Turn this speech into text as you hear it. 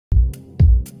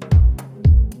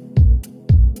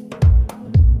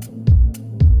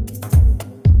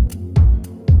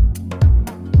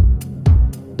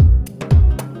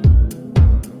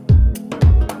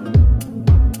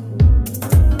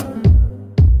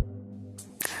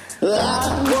Hey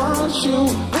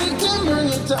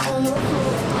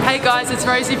guys, it's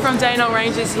Rosie from Dandenong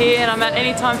Rangers here, and I'm at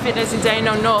Anytime Fitness in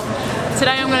Dandenong North.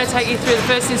 Today I'm going to take you through the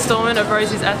first instalment of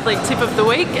Rosie's Athlete Tip of the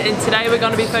Week, and today we're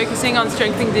going to be focusing on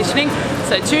strength and conditioning,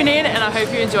 so tune in and I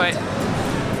hope you enjoy it.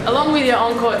 Along with your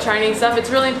on-court training stuff, it's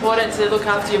really important to look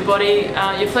after your body,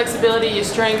 your flexibility, your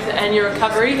strength and your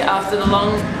recovery after the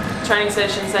long training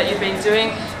sessions that you've been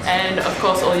doing, and of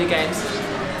course all your games.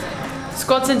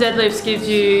 Squats and deadlifts give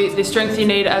you the strength you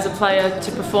need as a player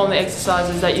to perform the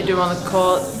exercises that you do on the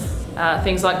court,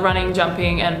 things like running,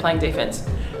 jumping and playing defense.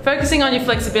 Focusing on your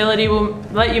flexibility will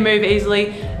let you move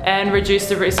easily and reduce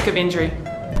the risk of injury.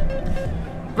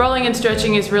 Rolling and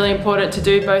stretching is really important to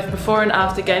do both before and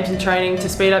after games and training to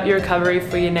speed up your recovery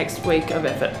for your next week of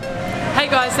effort. Hey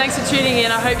guys, thanks for tuning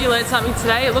in. I hope you learned something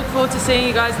today. I look forward to seeing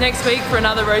you guys next week for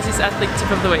another Rosie's Athlete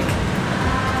Tip of the Week.